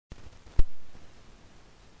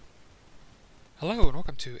Hello and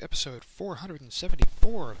welcome to episode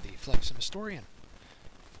 474 of the Flight Sim Historian.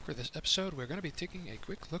 For this episode we're going to be taking a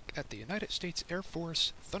quick look at the United States Air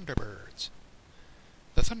Force Thunderbirds.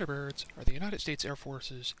 The Thunderbirds are the United States Air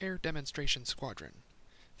Force's Air Demonstration Squadron.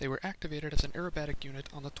 They were activated as an aerobatic unit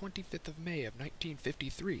on the 25th of May of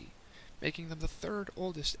 1953, making them the third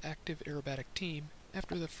oldest active aerobatic team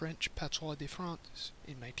after the French Patrouille de France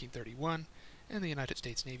in 1931 and the United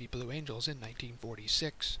States Navy Blue Angels in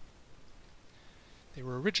 1946. They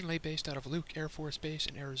were originally based out of Luke Air Force Base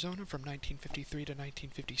in Arizona from 1953 to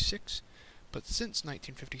 1956, but since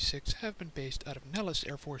 1956 have been based out of Nellis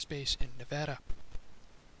Air Force Base in Nevada.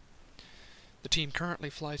 The team currently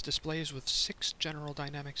flies displays with 6 General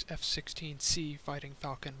Dynamics F-16C Fighting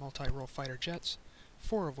Falcon multi-role fighter jets,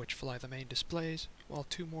 4 of which fly the main displays, while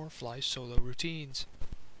 2 more fly solo routines.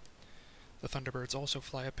 The Thunderbirds also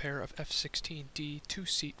fly a pair of F-16D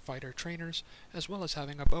 2-seat fighter trainers, as well as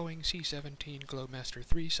having a Boeing C-17 Globemaster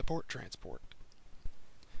III support transport.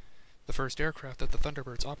 The first aircraft that the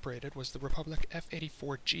Thunderbirds operated was the Republic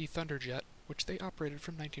F-84G Thunderjet, which they operated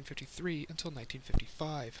from 1953 until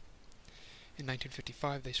 1955. In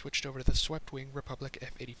 1955 they switched over to the swept-wing Republic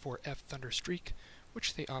F-84F Thunderstreak,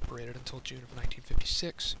 which they operated until June of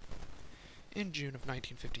 1956. In June of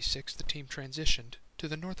 1956 the team transitioned to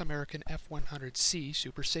the North American F-100C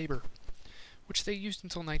Super Sabre, which they used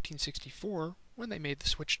until 1964 when they made the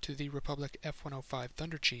switch to the Republic F-105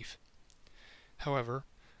 Thunderchief. However,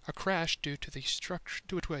 a crash due to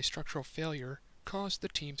a structural failure caused the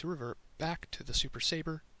team to revert back to the Super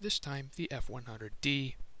Sabre, this time the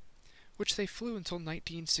F-100D, which they flew until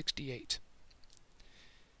 1968.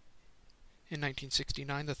 In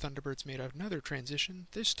 1969, the Thunderbirds made another transition,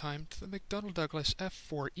 this time to the McDonnell Douglas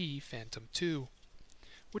F-4E Phantom II,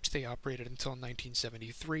 which they operated until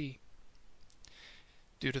 1973.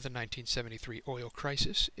 Due to the 1973 oil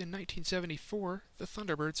crisis, in 1974, the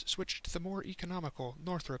Thunderbirds switched to the more economical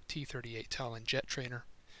Northrop T-38 Talon jet trainer,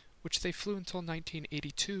 which they flew until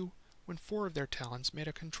 1982, when 4 of their Talons made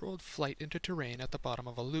a controlled flight into terrain at the bottom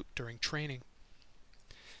of a loop during training.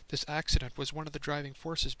 This accident was one of the driving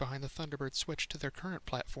forces behind the Thunderbirds' switch to their current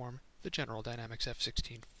platform, the General Dynamics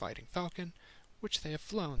F-16 Fighting Falcon, which they have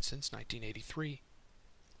flown since 1983.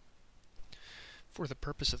 For the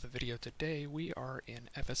purpose of the video today, we are in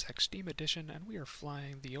FSX Steam Edition, and we are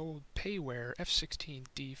flying the old payware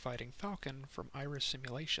F-16D Fighting Falcon from Iris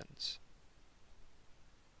Simulations.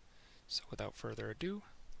 So without further ado,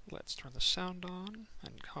 let's turn the sound on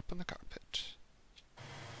and hop in the cockpit.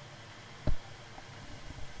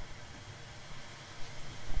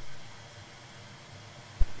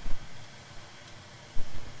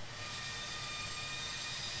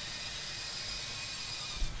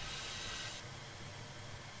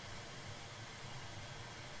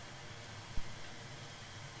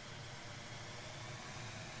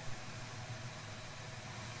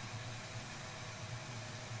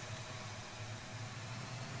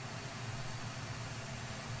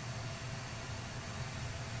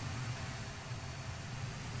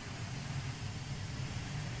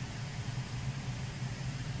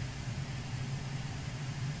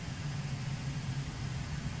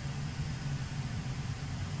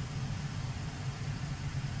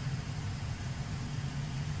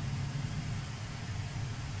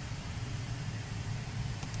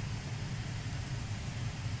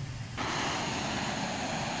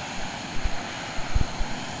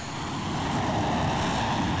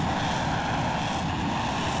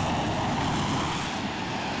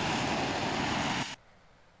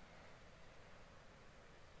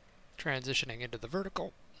 Transitioning into the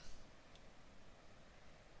vertical.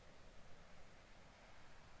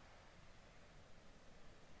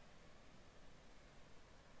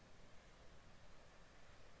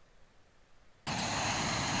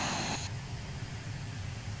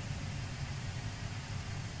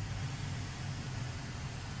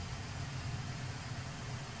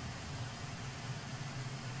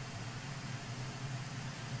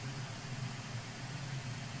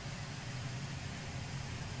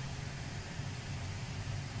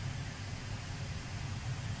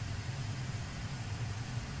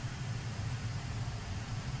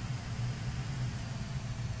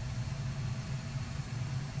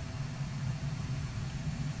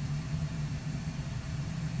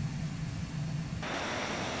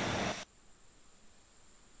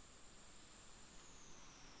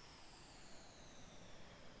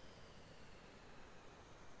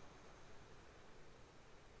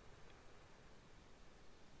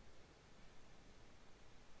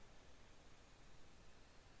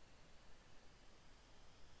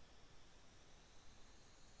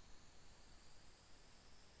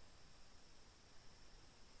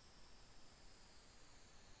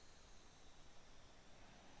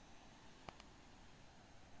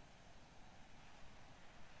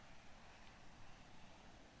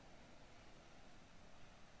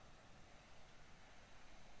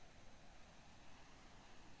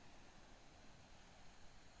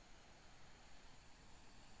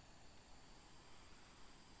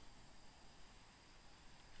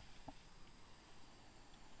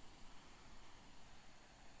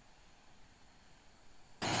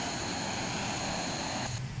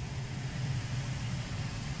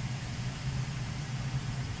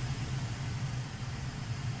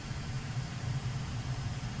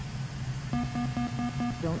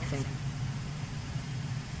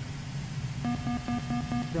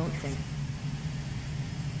 Don't think.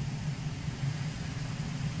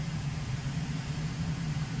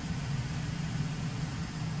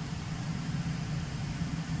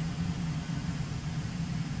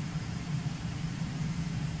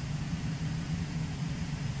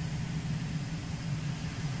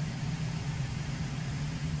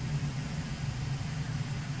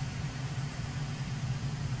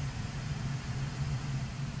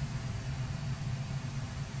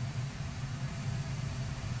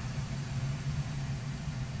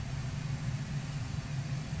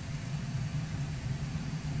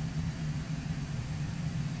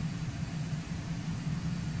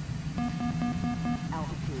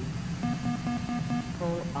 Altitude.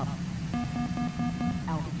 Pull up.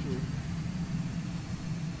 Altitude.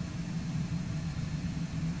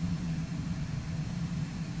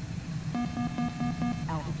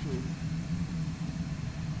 Altitude.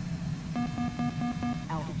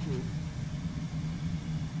 Altitude.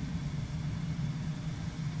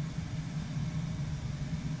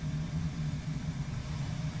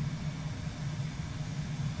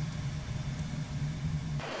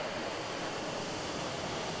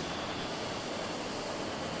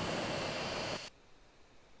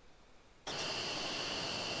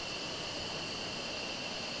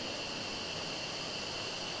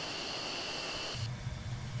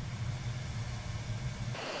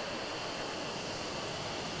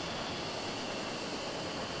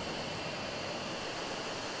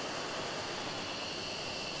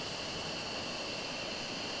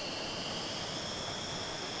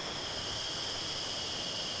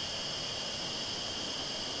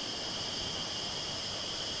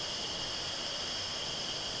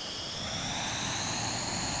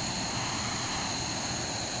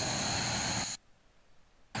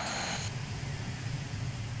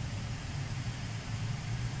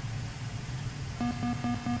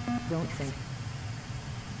 Don't think.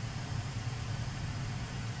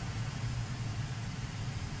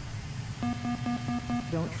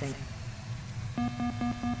 Don't think.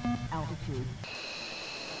 Altitude.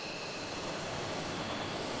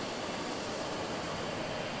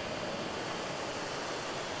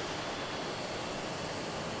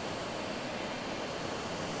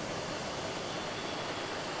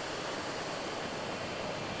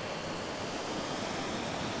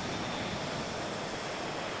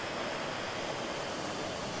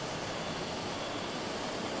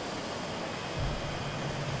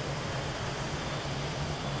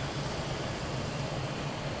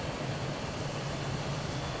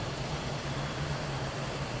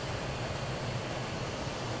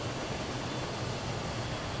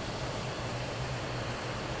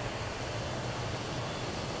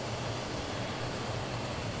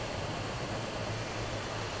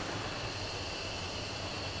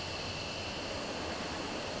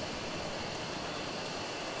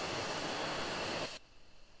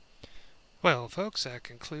 Well, folks, that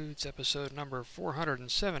concludes episode number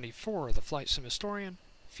 474 of the Flight Sim Historian,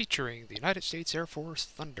 featuring the United States Air Force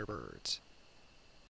Thunderbirds.